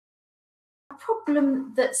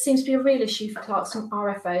problem that seems to be a real issue for clerks and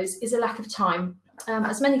RFOs is a lack of time.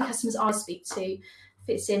 As many customers I speak to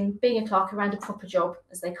fits in being a clerk around a proper job,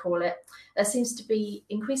 as they call it. There seems to be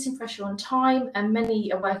increasing pressure on time, and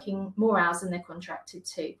many are working more hours than they're contracted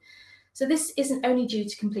to. So this isn't only due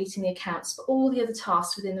to completing the accounts, but all the other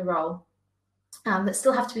tasks within the role that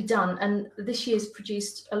still have to be done. And this year's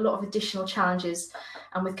produced a lot of additional challenges,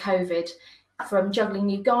 and with COVID, from juggling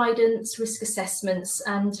new guidance, risk assessments,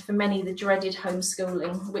 and for many the dreaded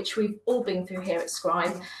homeschooling, which we've all been through here at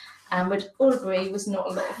Scribe, and would all agree was not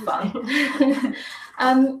a lot of fun.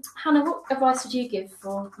 Hannah, what advice would you give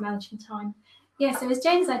for managing time? Yeah, so as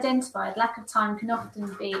Jane's identified, lack of time can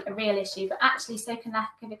often be a real issue, but actually so can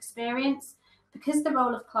lack of experience. Because the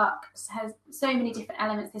role of clerk has so many different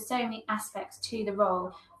elements, there's so many aspects to the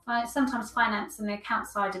role. Sometimes finance and the account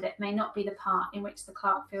side of it may not be the part in which the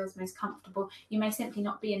clerk feels most comfortable. You may simply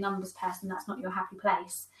not be a numbers person, that's not your happy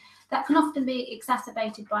place. That can often be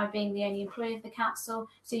exacerbated by being the only employee of the council,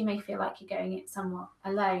 so you may feel like you're going it somewhat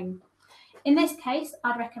alone. In this case,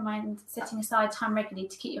 I'd recommend setting aside time regularly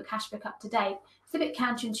to keep your cash book up to date. It's a bit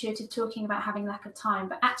counterintuitive talking about having lack of time,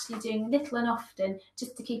 but actually doing little and often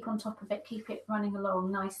just to keep on top of it, keep it running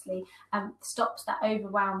along nicely, stops that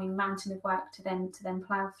overwhelming mountain of work to then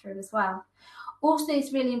plough through as well. Also,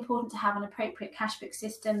 it's really important to have an appropriate cash book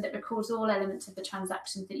system that records all elements of the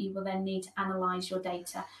transactions that you will then need to analyse your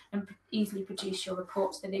data and easily produce your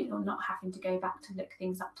reports so that you're not having to go back to look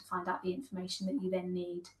things up to find out the information that you then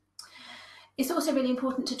need. It's also really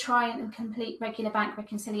important to try and complete regular bank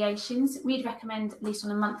reconciliations. We'd recommend at least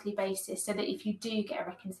on a monthly basis, so that if you do get a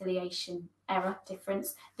reconciliation error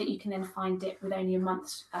difference, that you can then find it with only a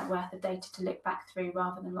month's worth of data to look back through,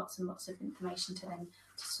 rather than lots and lots of information to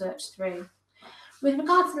search through. With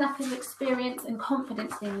regards to lack of experience and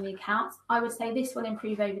confidence in the accounts, I would say this will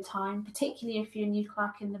improve over time, particularly if you're a new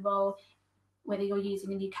clerk in the role, whether you're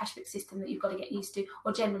using a new cash book system that you've got to get used to,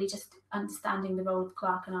 or generally just understanding the role of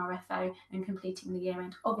clerk and RFO and completing the year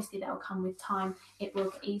end. Obviously that will come with time, it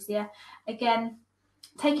will get easier. Again,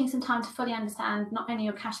 taking some time to fully understand not only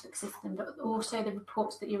your cash book system, but also the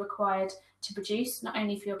reports that you're required to produce, not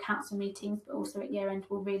only for your council meetings, but also at year end,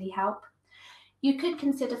 will really help. You could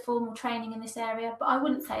consider formal training in this area, but I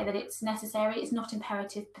wouldn't say that it's necessary. It's not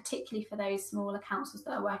imperative, particularly for those smaller councils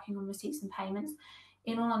that are working on receipts and payments.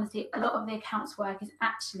 In all honesty, a lot of the accounts work is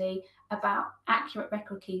actually about accurate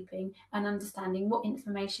record keeping and understanding what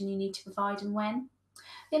information you need to provide and when.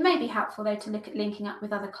 It may be helpful though to look at linking up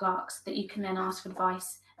with other clerks that you can then ask for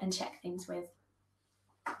advice and check things with.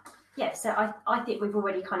 Yeah, so I think we've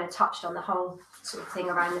already kind of touched on the whole sort of thing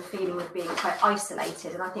around the feeling of being quite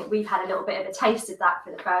isolated, and I think we've had a little bit of a taste of that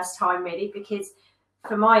for the first time really, because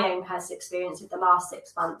from my own personal experience of the last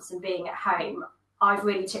 6 months and being at home, I've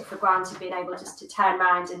really took for granted being able just to turn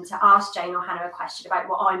around and to ask Jane or Hannah a question about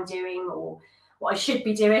what I'm doing or what I should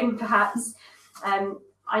be doing, perhaps.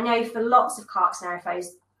 I know for lots of clerks and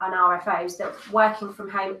RFOs that working from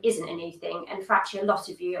home isn't a new thing, and for actually a lot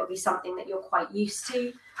of you, it'll be something that you're quite used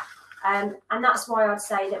to. And that's why I'd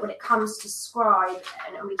say that when it comes to Scribe,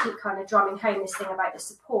 and we keep kind of drumming home this thing about the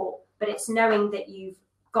support, but it's knowing that you've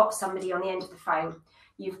got somebody on the end of the phone.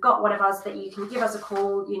 You've got one of us that you can give us a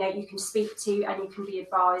call, you know, you can speak to, and you can be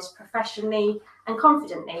advised professionally and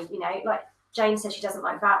confidently. You know, like Jane says she doesn't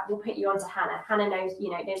like that, we'll put you on to Hannah. Hannah knows,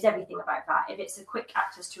 you know, knows everything about that. If it's a quick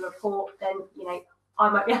access to report, then, you know, I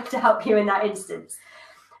might be able to help you in that instance.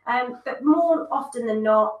 But more often than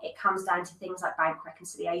not, it comes down to things like bank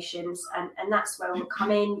reconciliations, and that's where we'll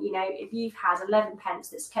come in. You know, if you've had 11 pence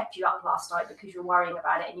that's kept you up last night because you're worrying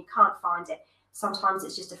about it and you can't find it, sometimes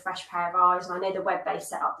it's just a fresh pair of eyes, and I know the web-based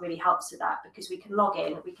setup really helps with that, because we can log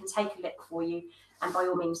in, we can take a look for you, and by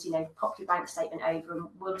all means, you know, pop your bank statement over and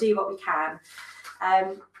we'll do what we can.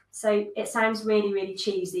 So it sounds really, really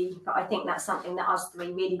cheesy, but I think that's something that us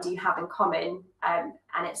three really do have in common, and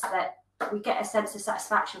it's that we get a sense of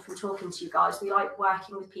satisfaction from talking to you guys. We like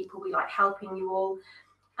working with people, we like helping you all,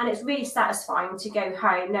 and it's really satisfying to go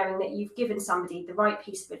home knowing that you've given somebody the right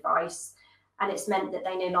piece of advice, and it's meant that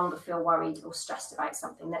they no longer feel worried or stressed about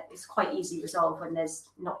something that is quite easily resolved when there's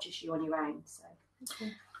not just you on your own. So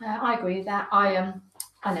I agree with that. I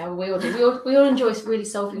know we all do. We all enjoy really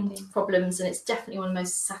solving problems, and it's definitely one of the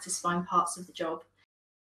most satisfying parts of the job.